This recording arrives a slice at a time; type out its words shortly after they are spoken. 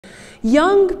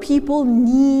Young people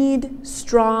need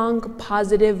strong,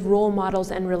 positive role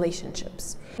models and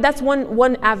relationships. That's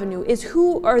one avenue, is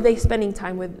who are they spending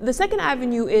time with? The second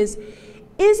avenue is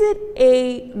it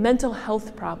a mental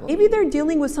health problem? Maybe they're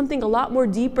dealing with something a lot more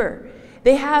deeper.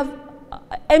 They have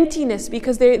emptiness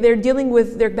because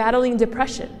they're battling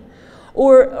depression.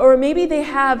 Or maybe they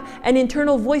have an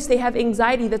internal voice, they have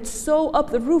anxiety that's so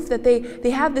up the roof that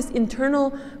they have this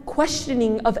internal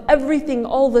questioning of everything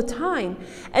all the time.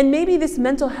 And maybe this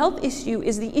mental health issue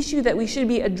is the issue that we should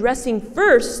be addressing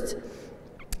first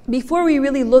before we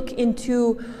really look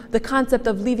into the concept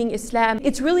of leaving Islam.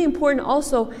 It's really important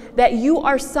also that you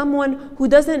are someone who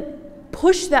doesn't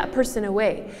push that person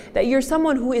away, that you're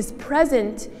someone who is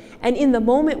present and in the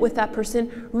moment with that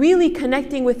person, really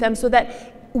connecting with them so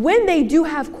that when they do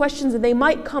have questions and they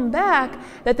might come back,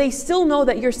 that they still know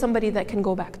that you're somebody that can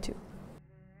go back to.